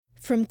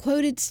From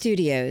Quoted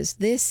Studios,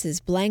 this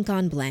is Blank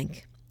on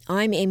Blank.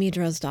 I'm Amy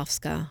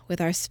Drozdowska with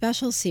our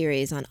special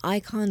series on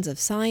icons of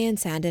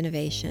science and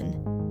innovation,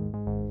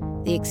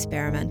 the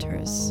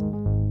experimenters.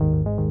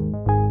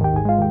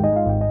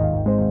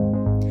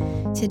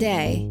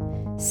 Today,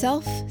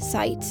 self,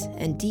 sight,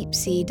 and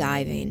deep-sea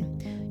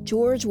diving,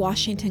 George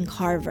Washington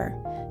Carver,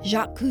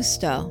 Jacques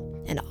Cousteau,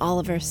 and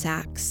Oliver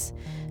Sacks,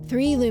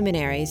 three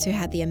luminaries who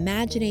had the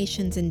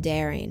imaginations and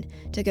daring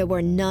to go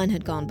where none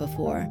had gone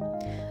before,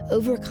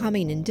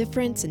 overcoming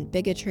indifference and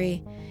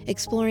bigotry,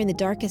 exploring the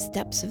darkest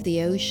depths of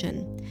the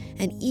ocean,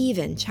 and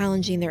even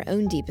challenging their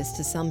own deepest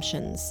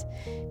assumptions.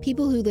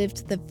 People who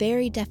lived the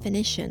very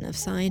definition of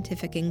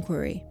scientific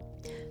inquiry.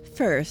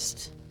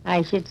 First,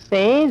 I should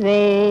say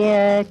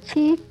the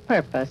chief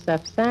purpose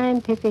of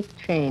scientific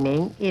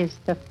training is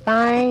to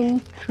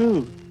find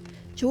truth.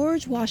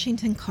 George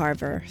Washington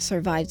Carver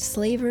survived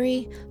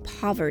slavery,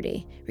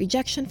 poverty,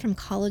 rejection from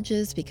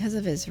colleges because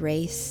of his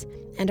race,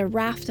 and a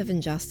raft of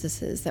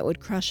injustices that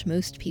would crush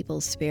most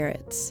people's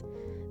spirits.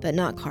 But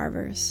not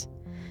Carver's.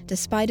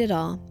 Despite it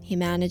all, he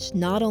managed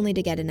not only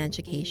to get an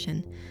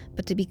education,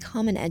 but to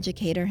become an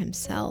educator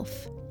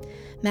himself,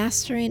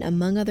 mastering,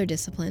 among other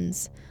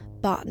disciplines,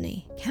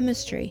 botany,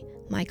 chemistry,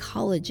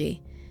 mycology,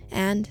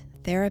 and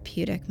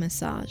therapeutic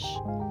massage.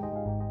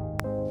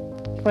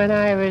 When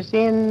I was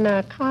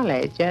in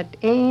college at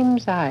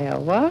Ames,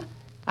 Iowa,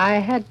 I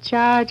had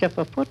charge of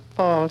a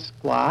football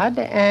squad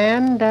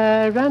and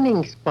a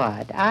running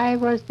squad. I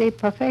was the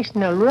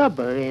professional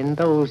rubber in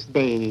those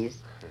days.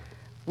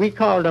 We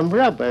called them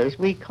rubbers.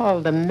 We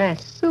call them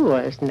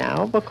masseurs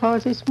now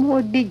because it's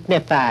more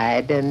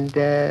dignified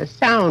and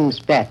sounds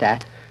better.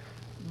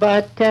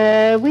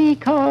 But we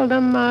call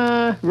them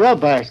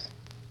rubbers.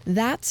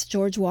 That's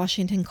George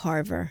Washington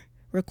Carver,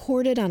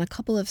 recorded on a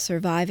couple of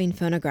surviving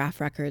phonograph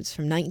records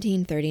from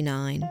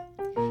 1939.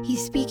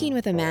 He's speaking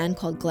with a man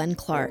called Glenn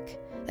Clark,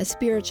 a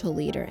spiritual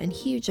leader and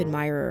huge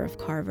admirer of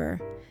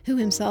Carver, who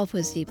himself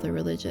was deeply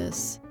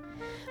religious.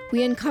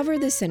 We uncover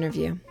this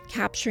interview,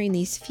 capturing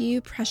these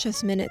few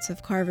precious minutes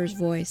of Carver's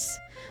voice,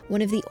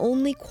 one of the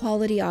only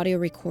quality audio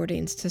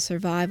recordings to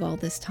survive all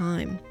this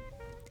time.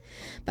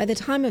 By the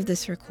time of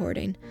this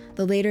recording,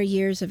 the later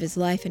years of his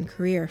life and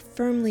career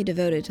firmly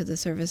devoted to the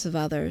service of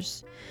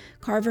others,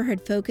 Carver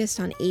had focused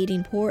on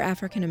aiding poor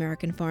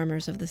African-American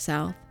farmers of the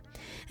South,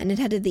 and had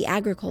headed the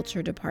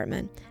agriculture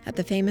department at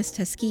the famous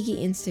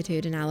Tuskegee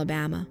Institute in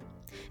Alabama,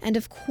 and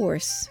of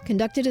course,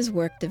 conducted his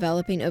work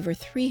developing over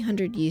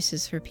 300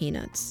 uses for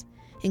peanuts,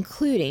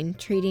 including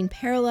treating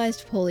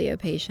paralyzed polio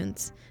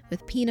patients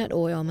with peanut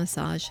oil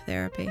massage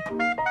therapy.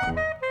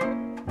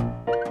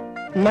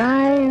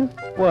 My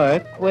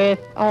work with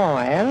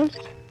oils,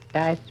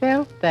 I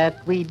felt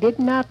that we did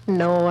not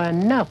know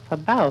enough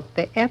about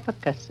the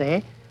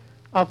efficacy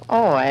of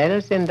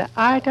oils in the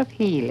art of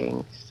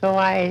healing. So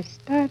I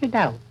started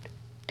out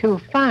to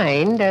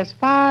find, as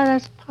far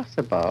as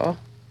possible,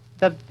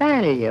 the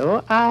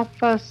value of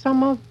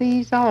some of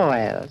these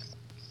oils,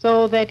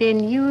 so that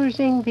in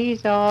using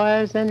these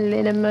oils and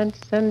liniments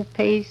and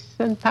pastes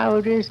and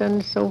powders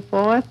and so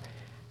forth,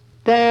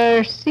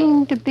 there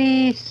seemed to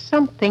be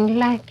something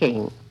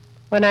lacking.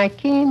 When I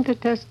came to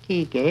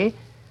Tuskegee,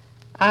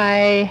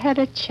 I had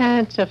a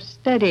chance of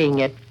studying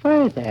it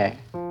further.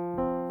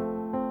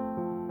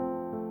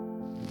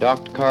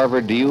 Dr.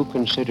 Carver, do you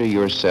consider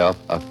yourself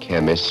a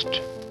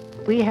chemist?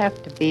 We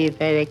have to be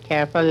very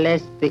careful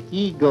lest the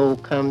ego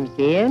comes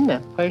in. A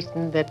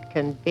person that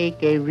can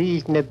bake a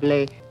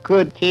reasonably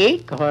good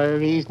cake or a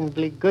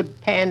reasonably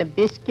good pan of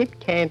biscuit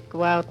can't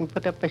go out and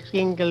put up a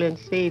shingle and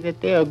say that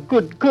they are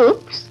good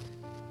cooks,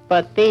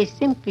 but they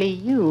simply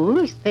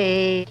use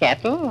the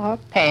kettle or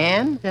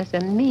pan as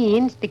a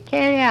means to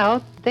carry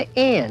out the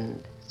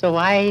end. So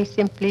I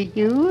simply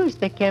use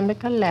the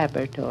chemical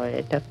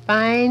laboratory to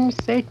find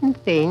certain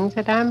things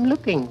that I'm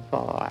looking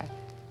for.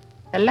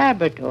 A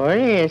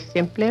laboratory is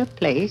simply a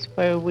place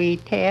where we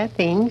tear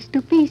things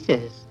to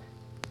pieces.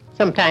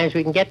 Sometimes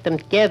we can get them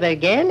together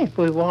again if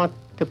we want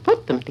to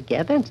put them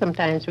together, and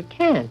sometimes we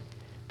can't.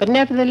 But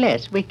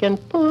nevertheless, we can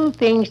pull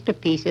things to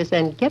pieces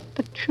and get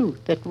the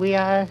truth that we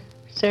are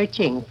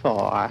searching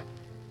for.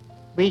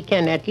 We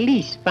can at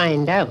least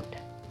find out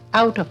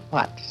of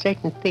what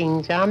certain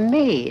things are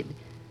made,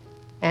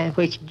 and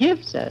which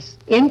gives us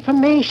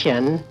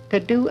information to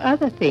do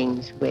other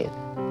things with.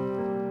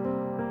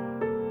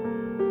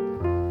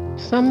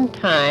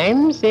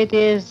 Sometimes it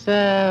is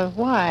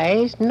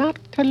wise not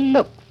to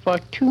look for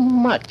too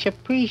much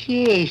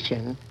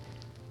appreciation.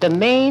 The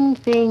main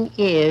thing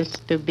is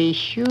to be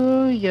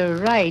sure you're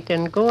right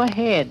and go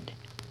ahead,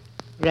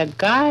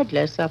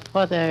 regardless of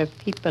whether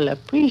people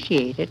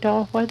appreciate it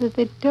or whether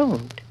they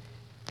don't,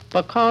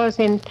 because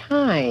in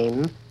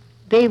time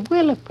they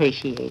will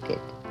appreciate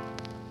it.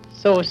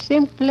 So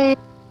simply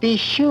be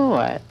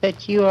sure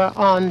that you are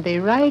on the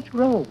right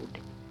road.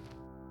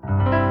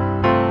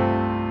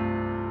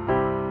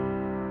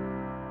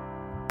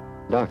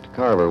 Dr.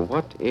 Carver,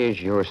 what is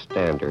your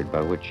standard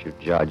by which you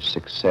judge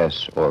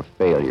success or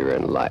failure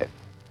in life?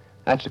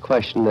 That's a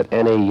question that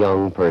any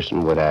young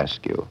person would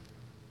ask you.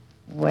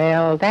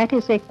 Well, that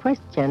is a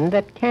question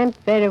that can't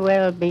very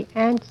well be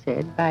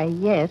answered by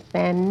yes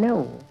and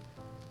no.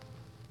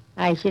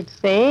 I should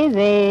say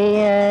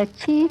the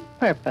chief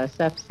purpose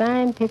of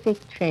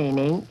scientific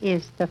training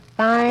is to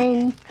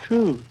find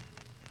truth.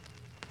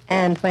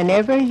 And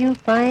whenever you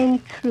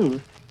find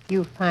truth,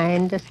 you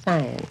find the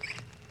science.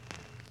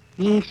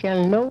 Ye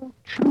shall know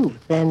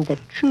truth, and the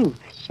truth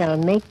shall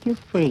make you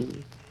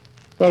free.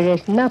 There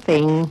is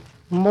nothing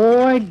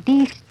more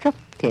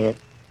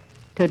destructive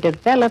to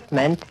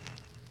development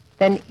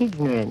than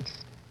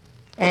ignorance.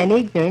 And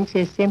ignorance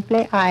is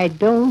simply, I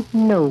don't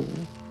know.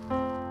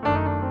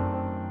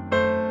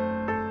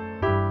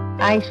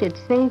 I should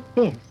say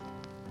this,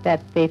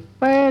 that the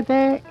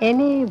further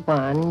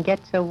anyone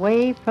gets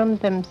away from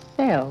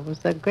themselves,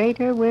 the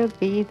greater will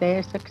be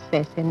their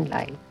success in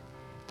life.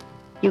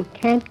 You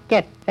can't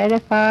get very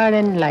far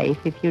in life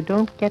if you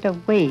don't get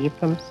away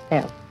from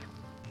self.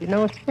 You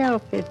know,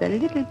 self is a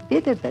little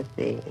bit of a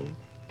thing.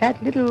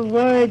 That little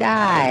word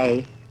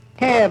I,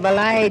 terrible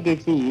eye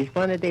disease,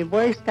 one of the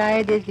worst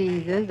eye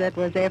diseases that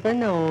was ever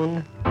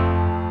known.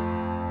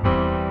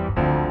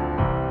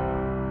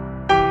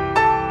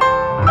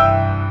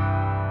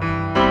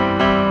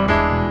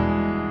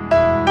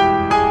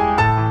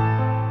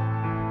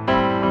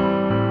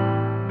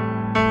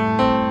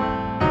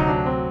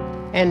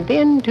 And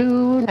then,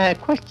 too, a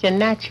question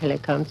naturally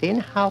comes in,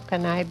 how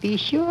can I be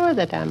sure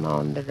that I'm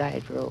on the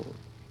right road?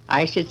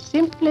 I should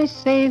simply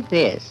say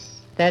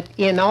this, that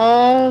in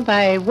all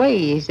thy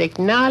ways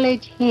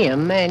acknowledge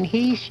him, and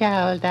he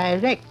shall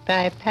direct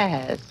thy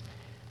paths.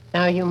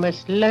 Now you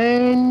must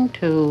learn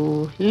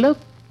to look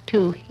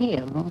to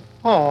him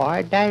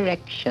for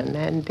direction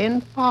and then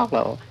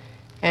follow,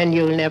 and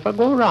you'll never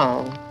go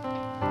wrong.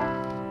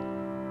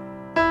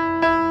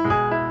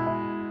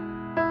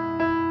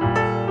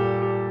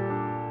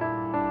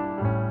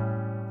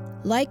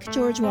 Like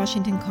George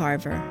Washington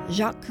Carver,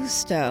 Jacques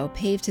Cousteau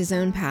paved his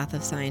own path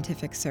of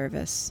scientific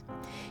service.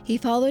 He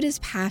followed his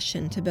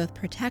passion to both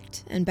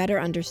protect and better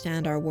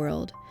understand our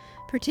world,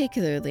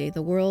 particularly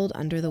the world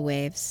under the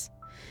waves.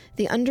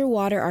 The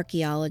underwater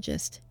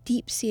archaeologist,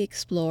 deep-sea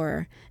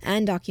explorer,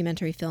 and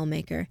documentary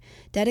filmmaker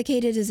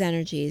dedicated his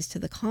energies to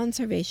the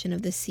conservation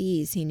of the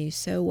seas he knew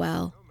so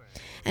well,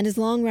 and his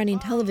long-running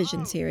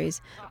television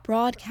series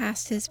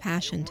broadcast his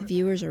passion to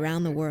viewers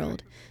around the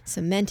world,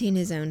 cementing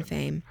his own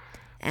fame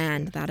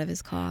and that of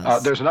his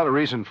cause. There's another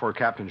reason for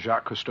Captain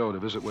Jacques Cousteau to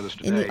visit with us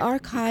today. In the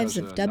archives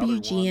of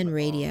WGN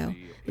Radio,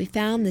 we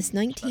found this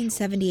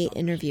 1978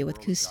 interview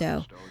with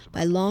Cousteau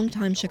by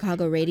longtime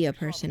Chicago radio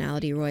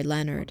personality Roy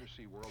Leonard.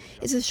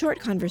 It's a short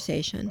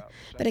conversation,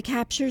 but it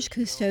captures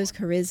Cousteau's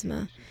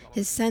charisma,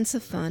 his sense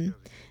of fun,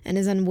 and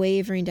his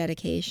unwavering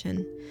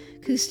dedication.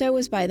 Cousteau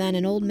was by then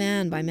an old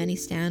man by many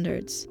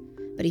standards,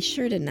 but he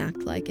sure didn't act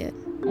like it.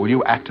 Will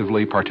you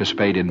actively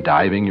participate in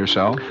diving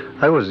yourself?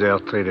 I was there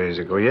 3 days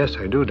ago. Yes,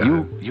 I do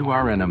dive. You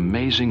are an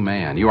amazing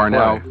man. You are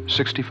now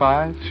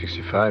 65?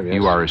 65, yes.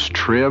 You are as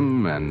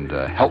trim and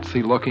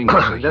healthy looking as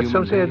a human That's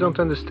something being. I don't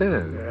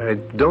understand. I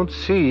don't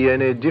see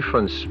any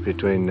difference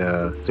between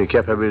the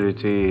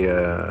capability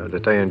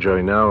that I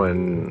enjoy now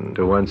and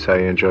the ones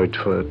I enjoyed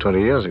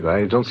 20 years ago.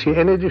 I don't see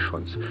any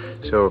difference.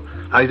 So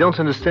I don't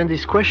understand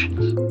these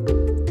questions.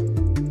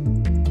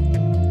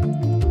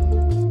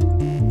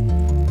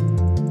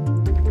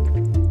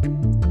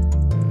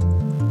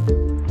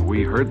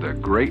 We heard the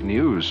great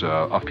news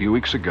a few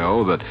weeks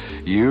ago that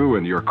you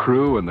and your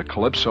crew and the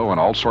Calypso and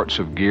all sorts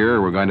of gear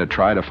were going to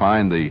try to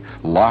find the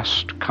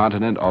lost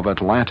continent of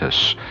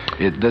Atlantis.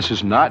 This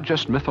is not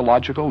just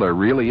mythological. There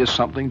really is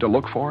something to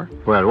look for.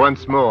 Well,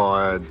 once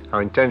more,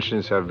 our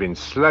intentions have been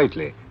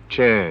slightly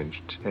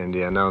changed in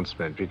the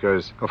announcement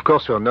because, of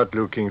course, we're not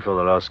looking for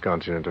the lost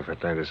continent of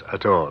Atlantis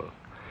at all.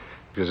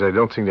 Because I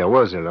don't think there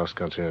was a lost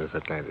continent of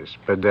Atlantis.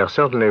 But there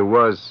certainly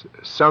was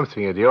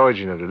something at the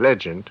origin of the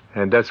legend,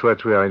 and that's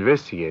what we are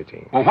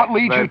investigating. Well, what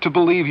leads you to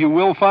believe you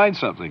will find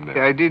something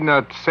there? I did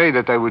not say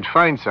that I would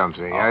find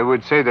something. I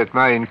would say that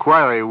my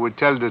inquiry would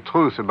tell the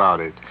truth about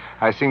it.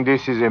 I think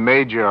this is a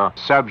major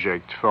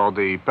subject for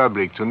the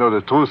public to know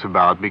the truth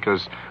about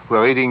because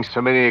we're reading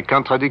so many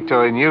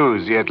contradictory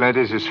news. The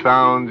Atlantis is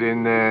found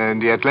in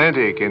the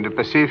Atlantic, in the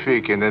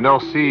Pacific, in the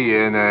North Sea,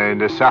 in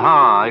the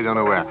Sahara, I don't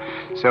know where.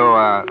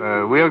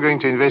 So we are going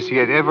to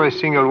investigate every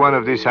single one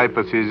of these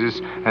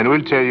hypotheses, and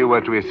we'll tell you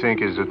what we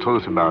think is the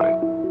truth about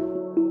it.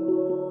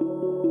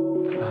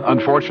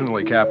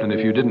 Unfortunately, Captain,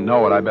 if you didn't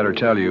know it, I better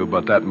tell you,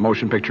 but that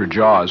motion picture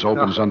Jaws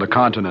opens on the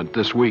continent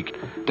this week.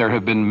 There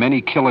have been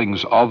many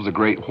killings of the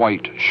great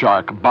white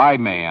shark by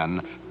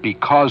man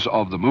because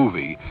of the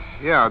movie.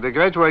 Yeah, the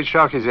great white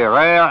shark is a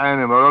rare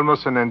animal,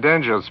 almost an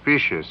endangered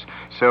species.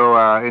 So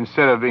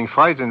instead of being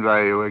frightened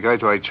by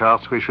great white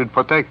sharks, we should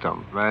protect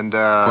them. And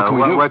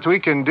what we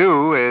can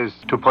do is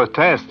to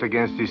protest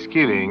against these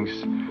killings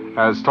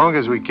as strong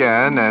as we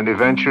can, and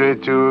eventually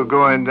to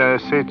go and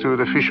say to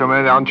the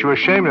fishermen, aren't you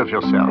ashamed of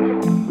yourself?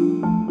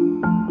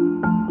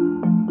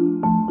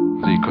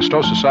 The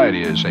Cousteau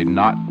Society is a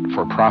not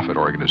for-profit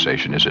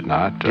organization, is it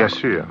not? Yes,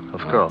 sir,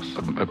 of course.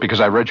 Because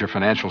I read your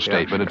financial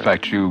statement. Yeah, in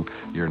fact,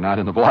 you're not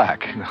in the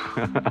black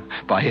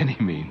by any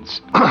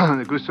means.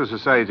 The Cousteau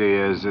Society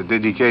is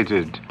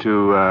dedicated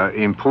to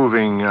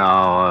improving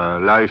our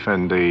life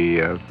and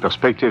the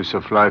perspectives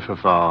of life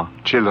of our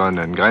children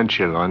and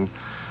grandchildren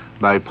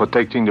by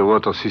protecting the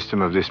water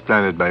system of this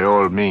planet by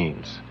all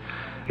means.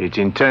 It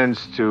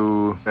intends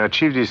to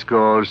achieve these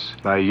goals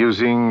by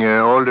using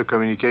all the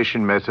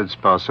communication methods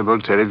possible,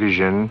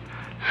 television,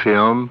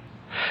 film.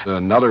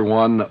 Another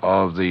one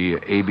of the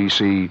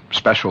ABC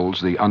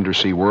specials, The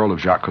Undersea World of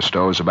Jacques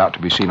Cousteau, is about to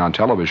be seen on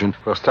television.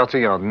 We're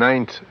starting our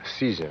 9th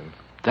season.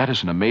 That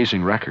is an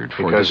amazing record.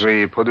 Because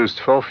we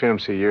produced 4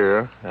 films a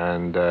year,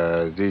 and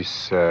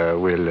this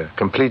will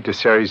complete the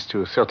series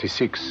to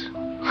 36.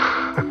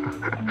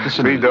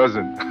 3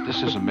 dozen.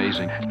 This is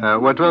amazing.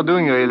 What we're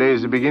doing really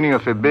is the beginning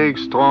of a big,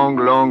 strong,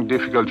 long,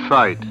 difficult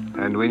fight,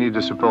 and we need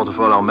the support of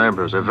all our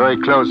members, a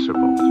very close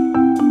support.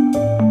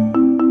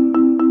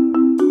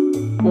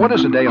 What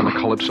is a day on the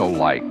Calypso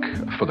like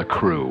for the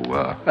crew?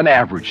 An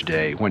average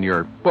day when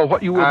you're,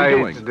 what you will be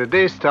doing? The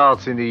day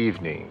starts in the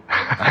evening.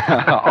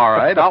 All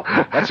right,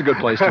 that's a good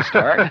place to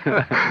start.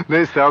 The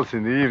day starts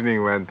in the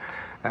evening when,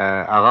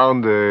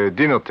 around the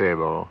dinner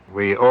table,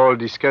 we all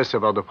discuss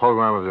about the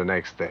program of the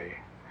next day.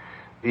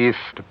 If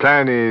the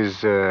plan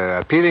is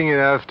appealing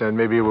enough, then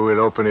maybe we will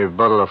open a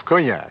bottle of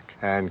cognac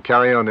and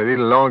carry on a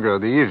little longer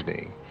the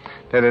evening.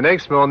 Then the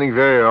next morning,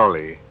 very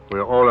early,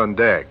 we're all on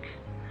deck.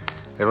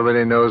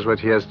 Everybody knows what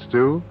he has to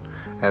do,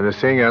 and the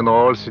thing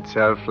unrolls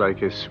itself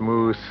like a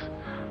smooth,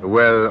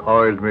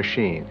 well-oiled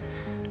machine.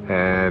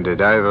 And the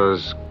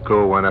divers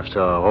go one after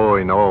row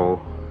in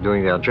row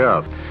doing their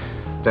job.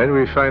 Then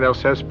we find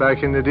ourselves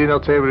back in the dinner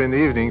table in the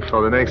evening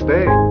for the next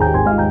day.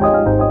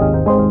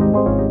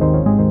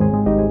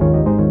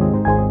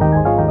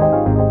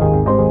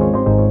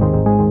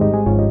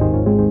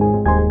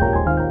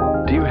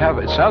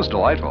 It sounds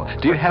delightful.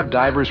 Do you have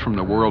divers from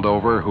the world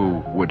over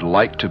who would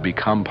like to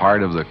become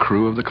part of the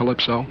crew of the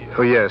Calypso?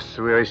 Oh, yes.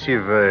 We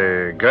receive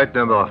a great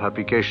number of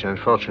applications.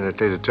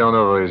 Unfortunately, the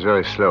turnover is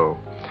very slow.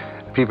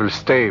 People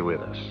stay with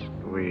us.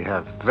 We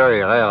have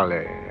very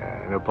rarely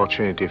an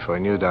opportunity for a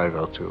new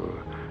diver to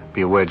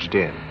be wedged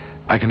in.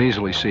 I can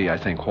easily see, I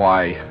think,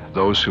 why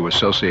those who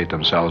associate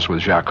themselves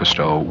with Jacques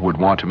Cousteau would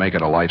want to make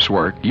it a life's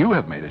work. You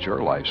have made it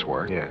your life's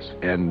work. Yes.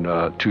 And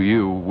to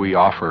you, we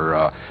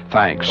offer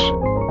thanks.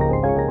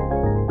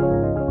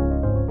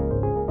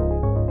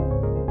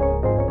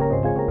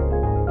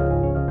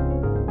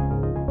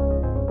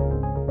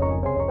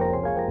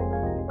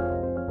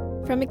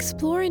 From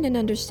exploring and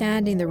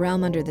understanding the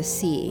realm under the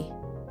sea,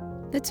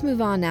 let's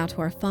move on now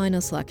to our final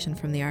selection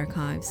from the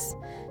archives.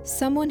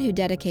 Someone who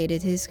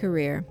dedicated his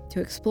career to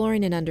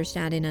exploring and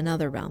understanding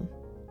another realm,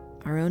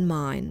 our own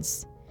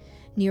minds.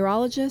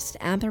 Neurologist,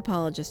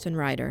 anthropologist, and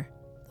writer,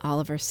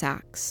 Oliver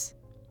Sacks.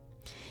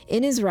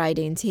 In his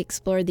writings, he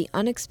explored the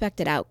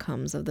unexpected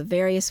outcomes of the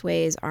various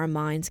ways our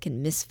minds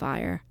can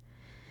misfire,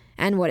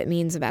 and what it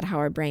means about how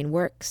our brain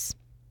works,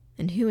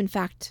 and who, in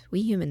fact,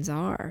 we humans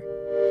are.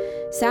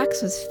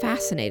 Sacks was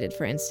fascinated,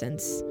 for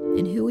instance,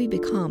 in who we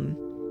become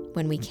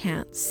when we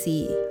can't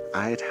see.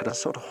 I'd had a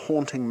sort of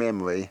haunting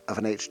memory of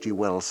an H.G.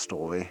 Wells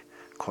story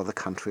called The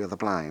Country of the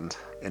Blind,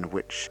 in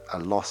which a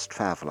lost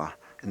traveller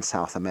in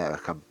South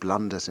America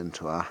blunders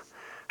into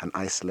an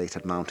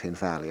isolated mountain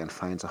valley and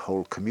finds a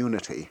whole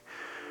community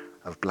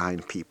of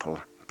blind people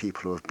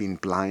who have been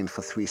blind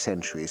for 3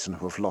 centuries and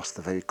who have lost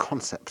the very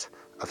concept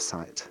of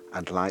sight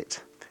and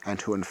light,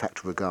 and who in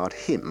fact regard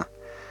him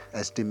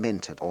as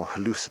demented or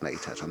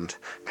hallucinated and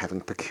having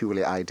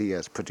peculiar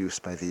ideas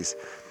produced by these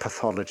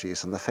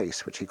pathologies in the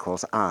face, which he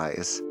calls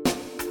eyes.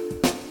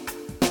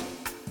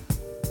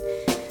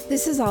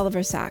 This is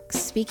Oliver Sacks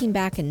speaking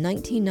back in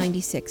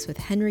 1996 with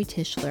Henry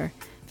Tischler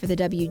for the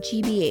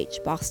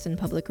WGBH Boston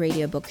Public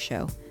Radio Book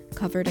Show,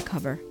 Cover to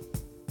Cover.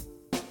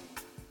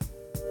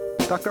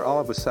 Dr.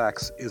 Oliver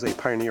Sacks is a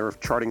pioneer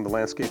of charting the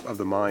landscape of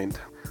the mind.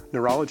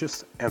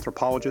 Neurologist,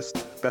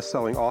 anthropologist,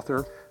 best-selling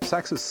author,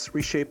 Sacks has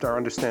reshaped our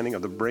understanding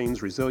of the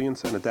brain's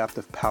resilience and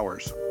adaptive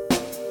powers.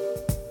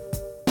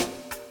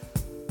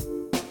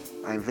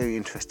 I'm very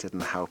interested in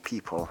how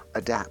people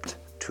adapt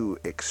to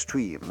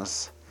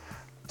extremes,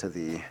 to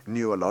the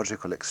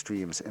neurological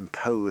extremes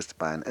imposed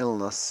by an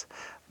illness,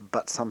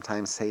 but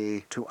sometimes,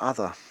 say, to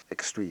other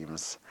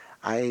extremes.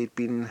 I'd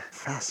been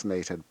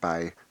fascinated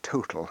by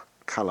total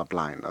color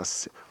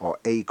blindness, or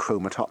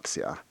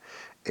achromatopsia,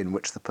 in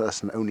which the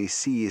person only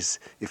sees,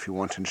 if you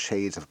want, in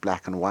shades of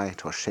black and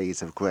white or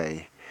shades of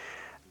grey.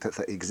 That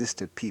there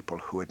existed people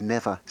who had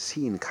never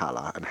seen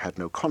color and had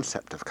no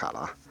concept of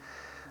color.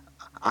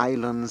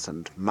 Islands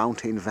and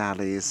mountain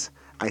valleys,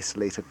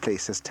 isolated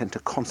places, tend to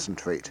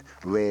concentrate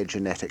rare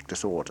genetic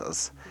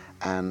disorders.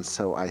 And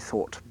so I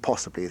thought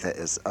possibly there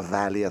is a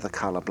valley of the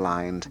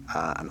colorblind,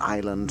 an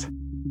island.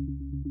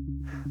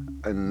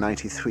 In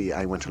 '93,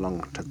 I went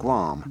along to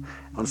Guam.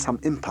 On some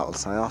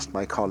impulse, I asked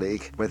my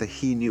colleague whether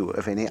he knew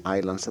of any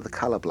islands of the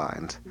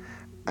colorblind.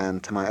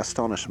 And to my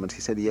astonishment,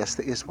 he said, yes,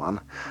 there is one.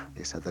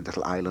 He said the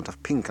little island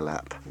of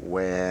Pinkalap,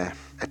 where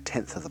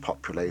 1/10 of the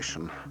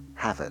population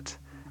have it,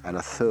 and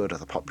 1/3 of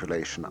the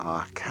population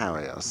are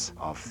carriers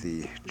of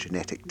the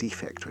genetic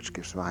defect which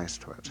gives rise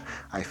to it.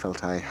 I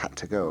felt I had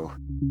to go.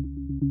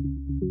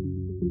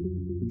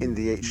 In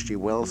the H.G.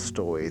 Wells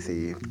story,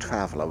 the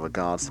traveller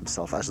regards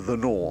himself as the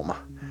norm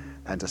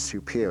and a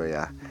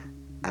superior,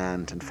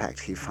 and in fact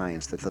he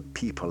finds that the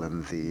people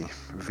in the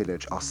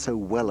village are so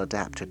well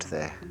adapted to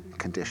their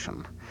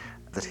condition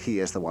that he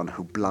is the one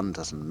who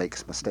blunders and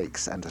makes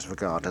mistakes and is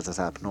regarded as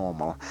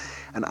abnormal.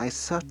 And I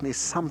certainly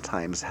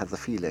sometimes had the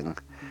feeling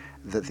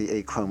that the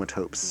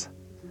achromatopes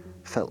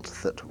felt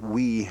that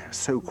we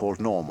so-called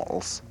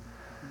normals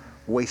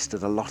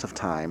wasted a lot of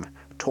time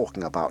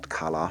talking about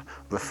colour,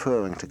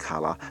 referring to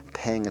colour,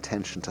 paying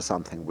attention to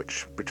something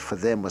which for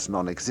them was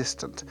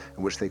non-existent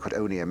and which they could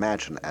only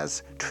imagine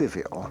as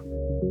trivial.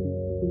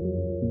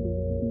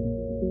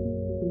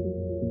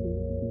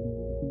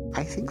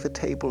 I think the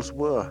tables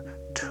were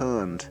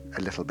turned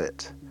a little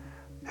bit.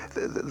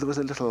 There was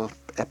a little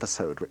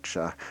episode which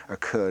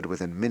occurred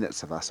within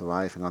minutes of us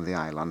arriving on the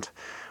island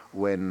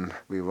when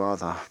we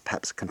rather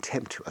perhaps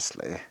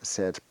contemptuously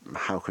said,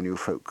 how can you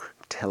folk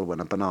tell when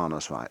a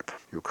banana's ripe?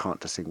 You can't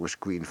distinguish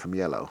green from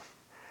yellow.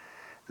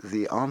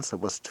 The answer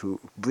was to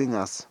bring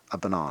us a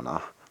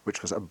banana,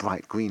 which was a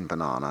bright green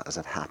banana as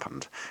it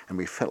happened, and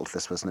we felt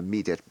this was an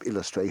immediate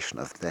illustration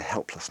of their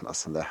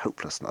helplessness and their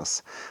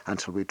hopelessness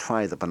until we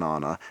tried the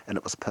banana and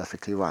it was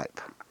perfectly ripe.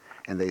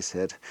 And they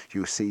said,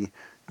 you see,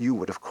 you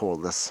would have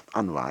called this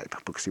unripe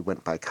because you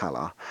went by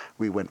colour.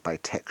 We went by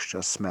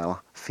texture,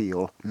 smell,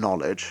 feel,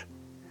 knowledge.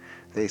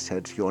 They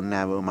said, you're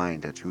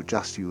narrow-minded. You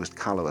just used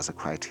colour as a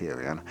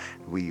criterion.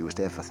 We used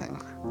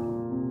everything.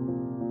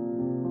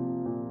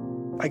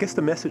 I guess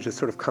the message that's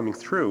sort of coming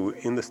through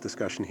in this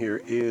discussion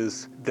here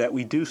is that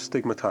we do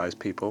stigmatize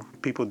people.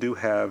 People do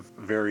have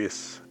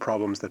various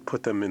problems that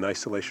put them in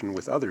isolation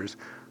with others,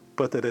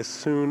 but that as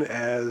soon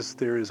as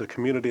there is a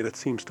community that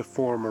seems to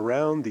form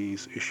around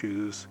these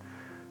issues,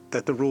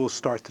 that the rules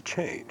start to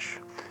change.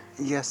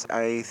 Yes,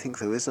 I think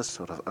there is a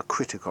sort of a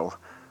critical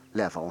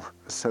level,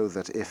 so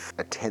that if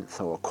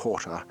 1/10 or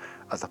 1/4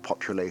 of the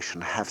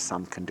population have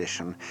some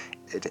condition,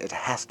 it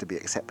has to be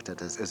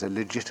accepted as a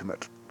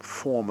legitimate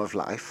form of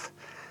life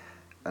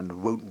and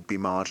won't be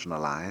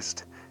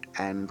marginalized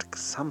and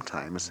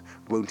sometimes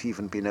won't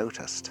even be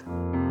noticed.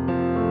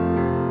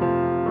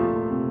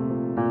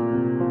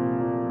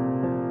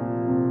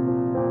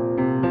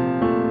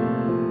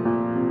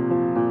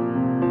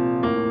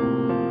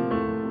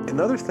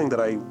 Another thing that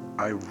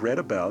I read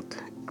about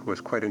was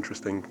quite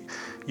interesting.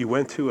 You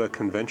went to a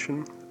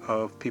convention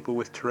of people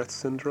with Tourette's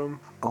syndrome?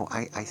 Oh,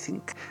 I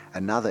think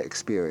another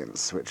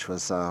experience, which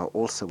was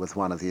also with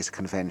one of these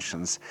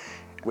conventions,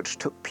 which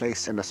took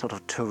place in a sort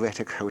of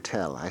Tourettic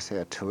hotel. I say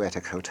a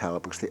Tourettic hotel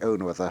because the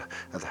owner of the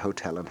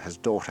hotel and his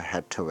daughter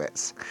had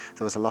Tourette's.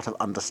 There was a lot of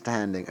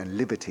understanding and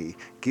liberty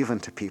given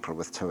to people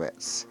with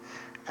Tourette's.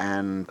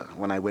 And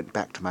when I went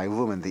back to my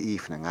room in the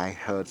evening, I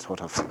heard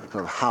sort of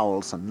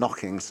howls and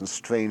knockings and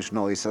strange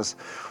noises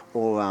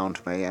all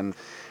around me. And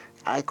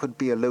I could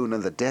be alone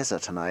in the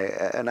desert and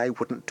I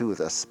wouldn't do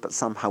this, but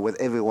somehow with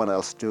everyone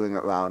else doing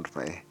it around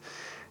me,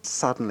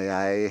 suddenly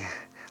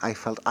I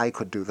felt I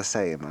could do the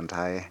same, and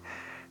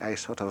I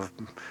sort of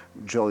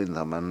joined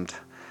them and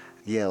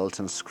yelled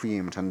and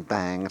screamed and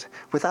banged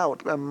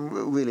without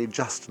really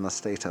just in a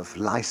state of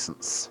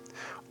license,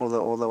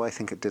 although I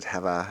think it did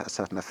have a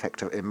certain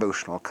effect of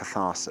emotional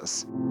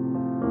catharsis.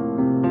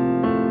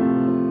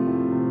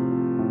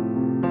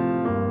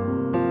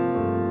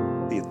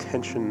 The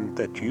attention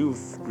that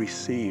you've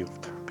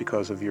received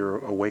because of your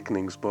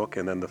Awakenings book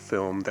and then the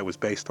film that was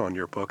based on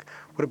your book,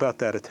 what about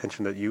that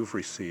attention that you've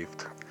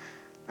received?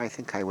 I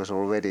think I was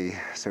already,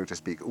 so to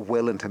speak,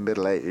 well into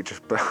middle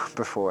age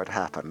before it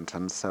happened,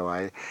 and so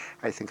I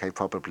think I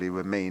probably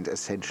remained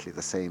essentially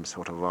the same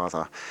sort of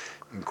rather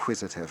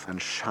inquisitive and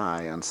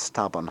shy and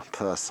stubborn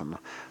person.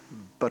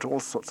 But all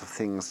sorts of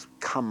things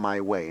come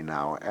my way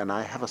now, and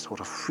I have a sort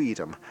of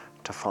freedom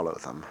to follow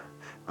them.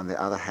 On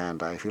the other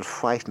hand, I feel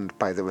frightened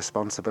by the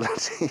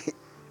responsibility.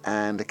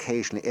 And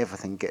occasionally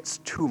everything gets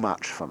too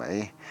much for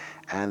me,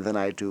 and then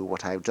I do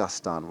what I've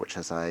just done, which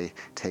is I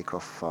take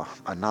off for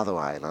another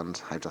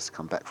island. I've just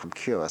come back from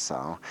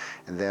Curacao,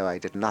 and there I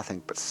did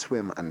nothing but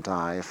swim and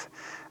dive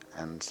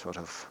and sort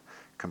of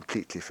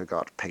completely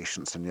forgot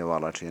patience and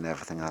neurology and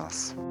everything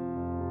else.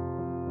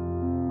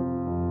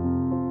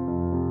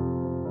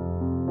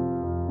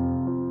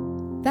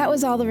 That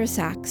was Oliver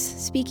Sacks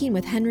speaking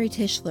with Henry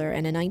Tischler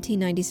in a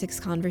 1996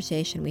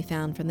 conversation we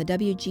found from the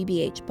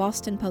WGBH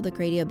Boston Public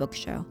Radio Book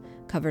Show,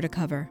 cover to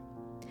cover.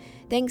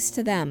 Thanks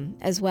to them,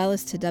 as well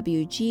as to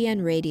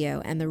WGN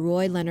Radio and the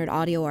Roy Leonard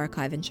Audio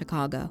Archive in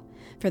Chicago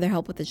for their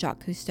help with the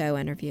Jacques Cousteau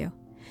interview,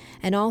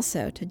 and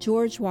also to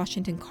George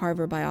Washington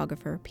Carver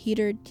biographer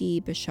Peter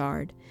D.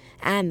 Bichard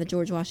and the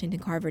George Washington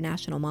Carver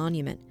National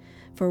Monument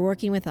for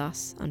working with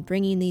us on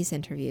bringing these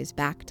interviews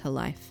back to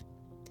life.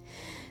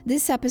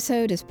 This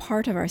episode is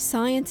part of our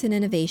Science and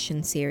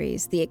Innovation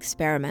series, The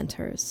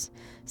Experimenters.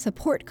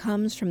 Support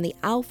comes from the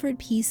Alfred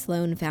P.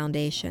 Sloan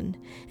Foundation,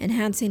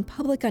 enhancing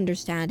public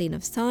understanding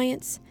of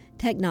science,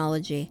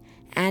 technology,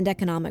 and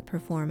economic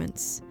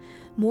performance.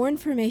 More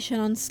information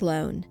on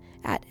Sloan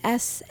at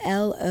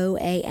sloan.org.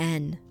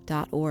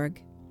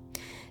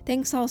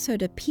 Thanks also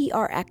to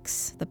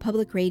PRX, the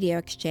Public Radio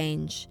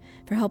Exchange,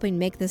 for helping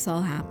make this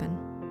all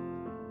happen.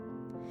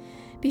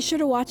 Be sure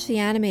to watch the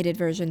animated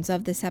versions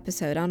of this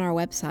episode on our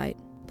website,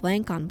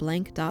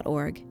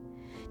 blankonblank.org.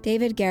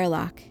 David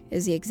Gerlach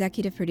is the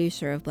executive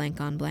producer of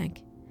Blank on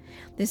Blank.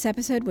 This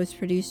episode was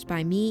produced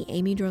by me,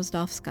 Amy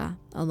Drozdowska,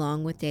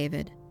 along with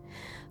David.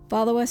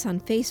 Follow us on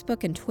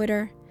Facebook and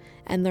Twitter,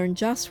 and learn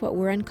just what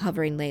we're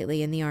uncovering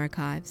lately in the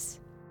archives.